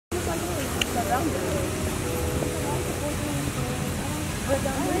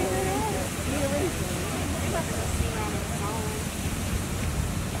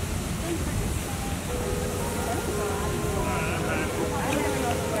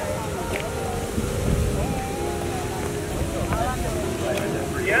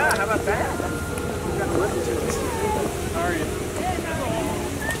Yeah, how about that? We've got to listen to this. How are you?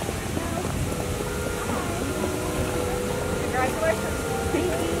 Congratulations. Thank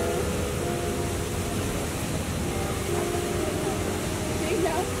you. There you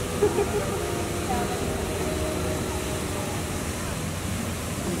go.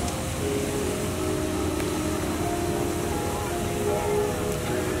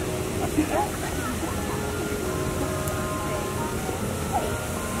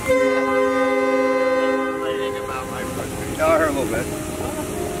 Tell her a little bit.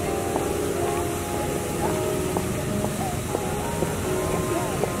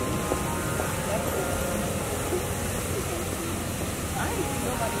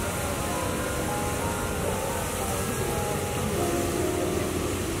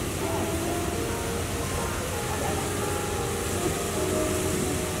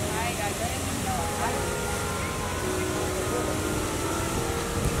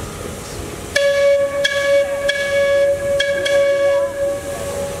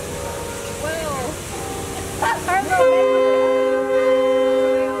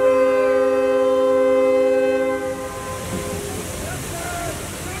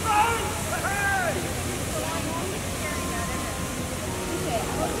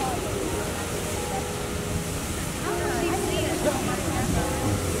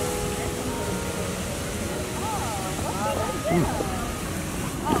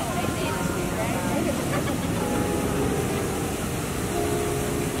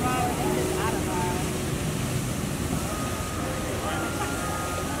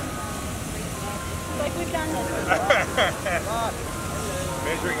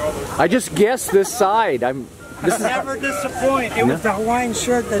 I just guessed this side. This is never disappoint. It was the Hawaiian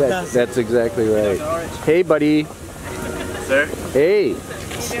shirt that does it. That's exactly right. Hey, buddy. Sir? Hey,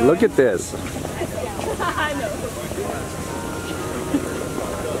 look at this. I know.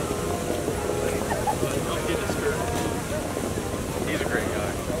 He's a great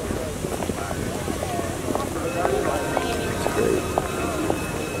guy. That's great.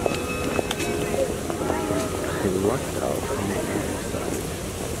 I lucked out from the other side.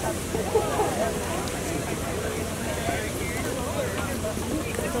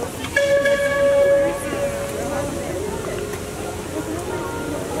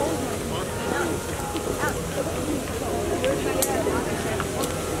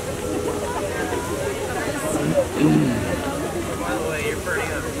 By the way, you're pretty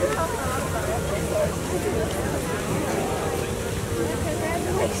good.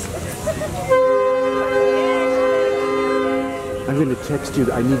 I'm going to text you.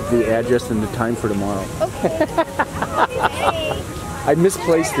 I need the address and the time for tomorrow. Okay. I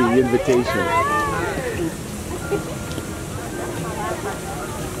misplaced the invitation.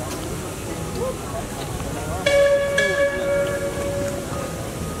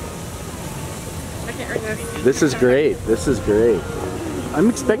 This is great. This is great. I'm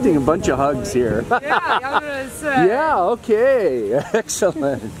expecting a bunch of hugs here. Yeah, okay.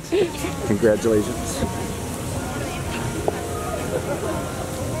 Excellent. Congratulations.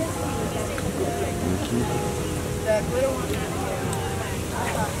 Thank you.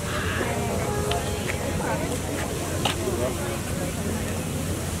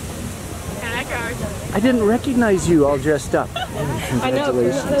 I didn't recognize you all dressed up.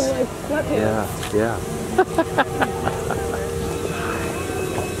 Congratulations. Yeah, yeah.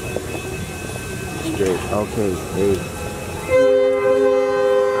 That's great. Okay, hey.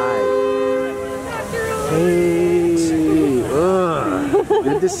 Hi. Hey. Ugh.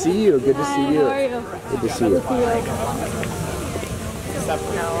 Good to see you. Good to see you. How are you? Good to see you.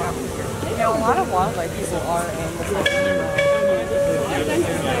 You know, a lot of wildlife people are in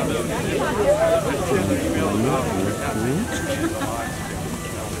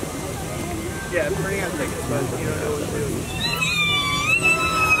Yeah, I'm pretty on tickets, but you don't know what to do.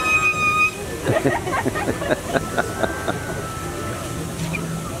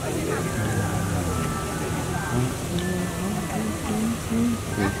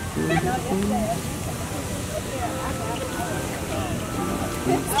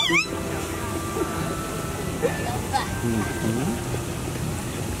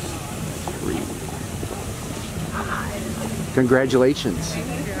 Congratulations.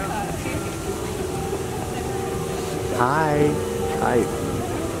 Hi. Hi.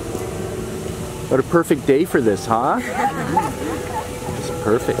 What a perfect day for this, huh? It's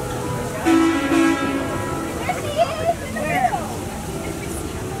perfect.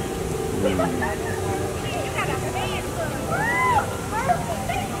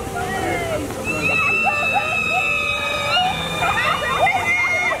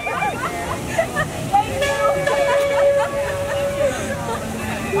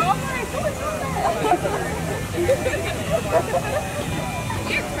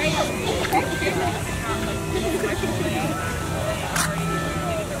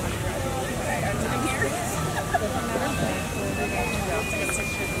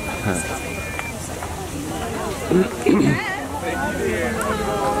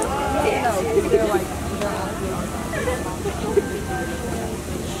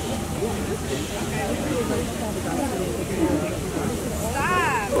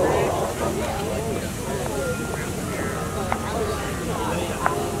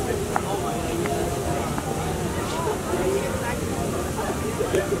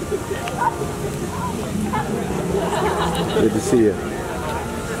 Good to see you.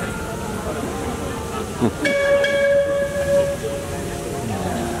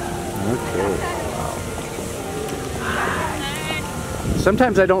 Okay.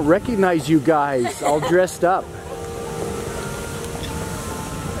 Sometimes I don't recognize you guys all dressed up.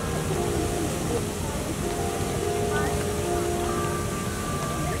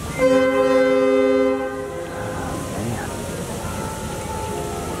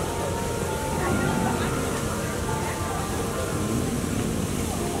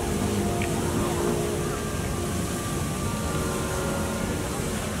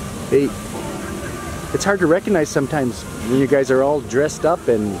 Hey, it's hard to recognize sometimes when you guys are all dressed up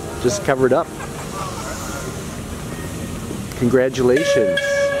and just covered up. Congratulations.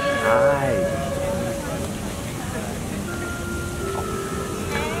 Hi.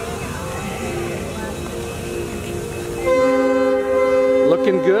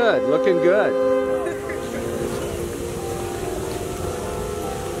 Looking good, looking good.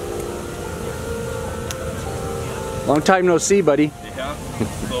 Long time no see, buddy. Yeah, a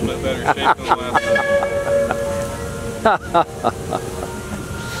little bit better shape than the last time.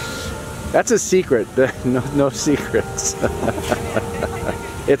 That's a secret. No secrets.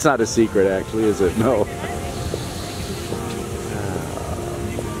 It's not a secret, actually, is it? No.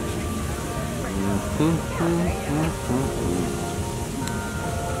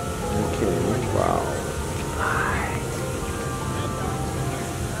 Okay, wow.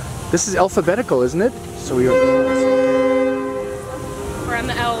 This is alphabetical, isn't it? So we are. We're on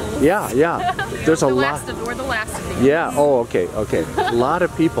the L's. Yeah, yeah. There's a lot. We're the last of these. Yeah. Oh, okay, okay. A lot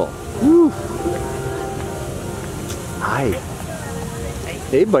of people. Woo. Hi.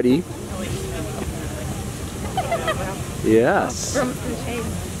 Hey, buddy. Yes. From shade.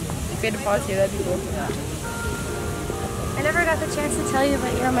 If we had to pause here, that'd be cool. I never got the chance to tell you,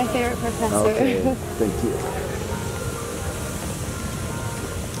 but you're my favorite professor. Okay. Thank you.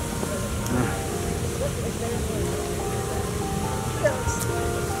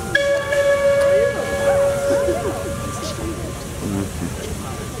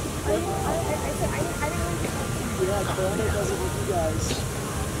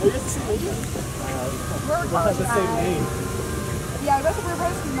 We'll have the same name. Yeah, I guess we're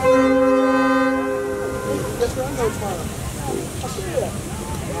supposed to know. Guess where I'm going tomorrow? I'll see you.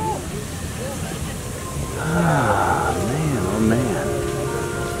 Ah, man, oh man.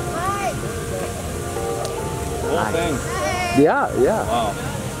 Whole thing. Yeah, yeah. Wow.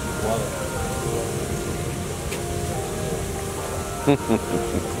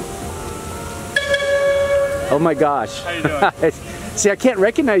 Oh my gosh. How you doing? See, I can't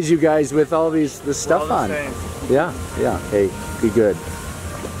recognize you guys with all this stuff All on. the same. Yeah, yeah. Hey, be good.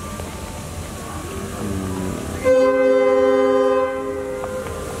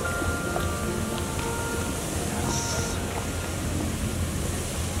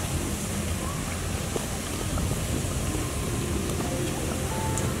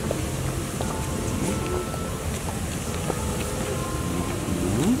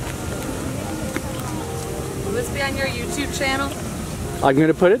 Will this be on your YouTube channel? I'm going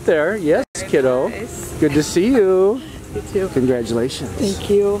to put it there. Yes, kiddo. Nice. Good to see you. You too. Congratulations. Thank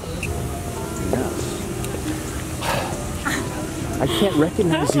you. Yes. I can't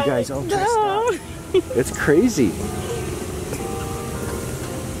recognize you guys all dressed up. It's crazy.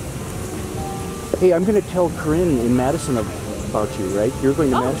 Hey, I'm going to tell Corinne in Madison about you, right? You're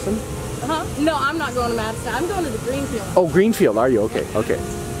going to Madison? Uh-huh. No, I'm not going to Madison. I'm going to the Greenfield. Oh, Greenfield, are you? Okay, okay.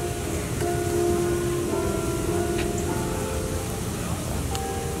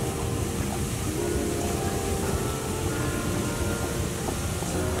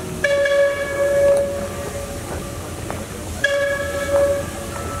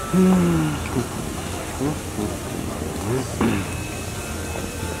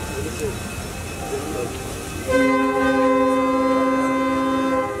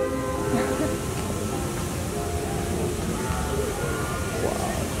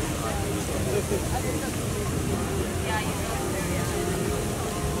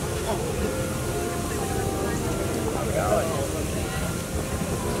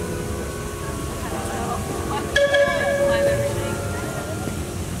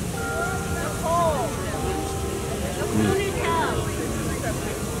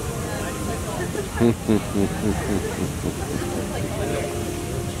 Were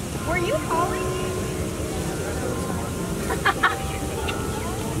you calling?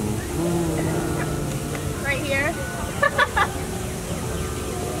 Right here?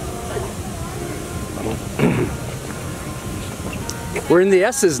 We're in the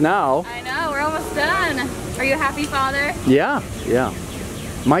S's now. I know, we're almost done. Are you a happy father? Yeah, yeah.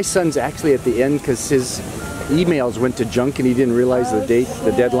 My son's actually at the end because his emails went to junk and he didn't realize the date,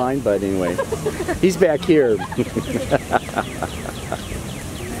 the deadline, but anyway. He's back here.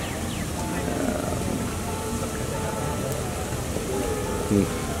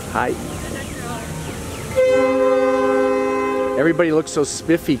 Hi. Everybody looks so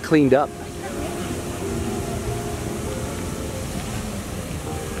spiffy, cleaned up.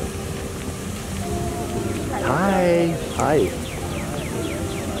 Hi. Hi.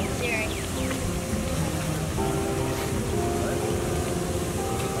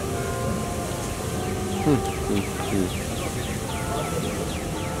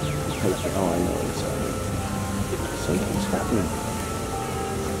 Oh, I know. Something's happening.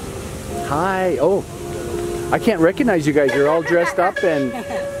 Hi. Oh, I can't recognize you guys. You're all dressed up and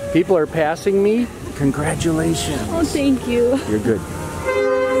people are passing me. Congratulations. Oh, thank you. You're good.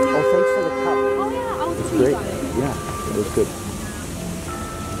 Oh, thanks for the cup. Oh, yeah, I'll just Great. on it. Yeah, it was good.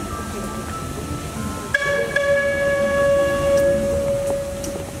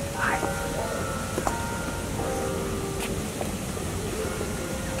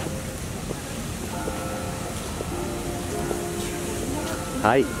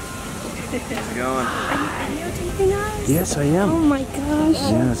 Hi. How's it going? Videotaping us? Yes, I am. Oh my gosh.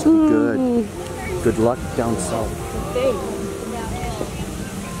 Yes, good. Good luck down south.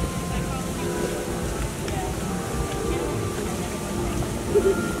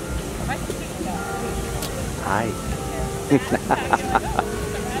 Hi.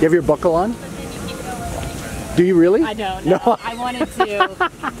 You have your buckle on? Do you really? I don't know. No. I wanted to.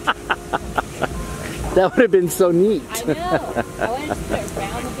 That would have been so neat. I know. I wanted to put it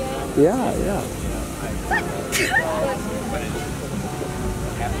around again. Yeah, yeah.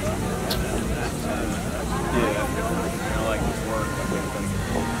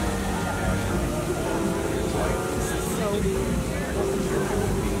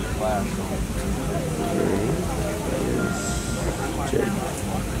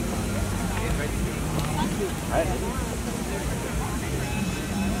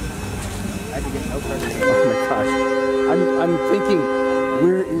 Oh my gosh. I'm thinking,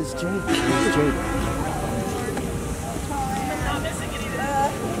 where is Jake? Where's Jake?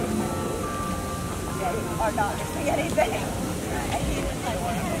 Or not missing anything.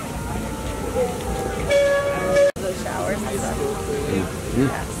 Those showers and stuff.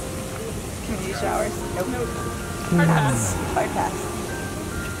 Yes. Community showers. Nope. Hard pass. Hard pass.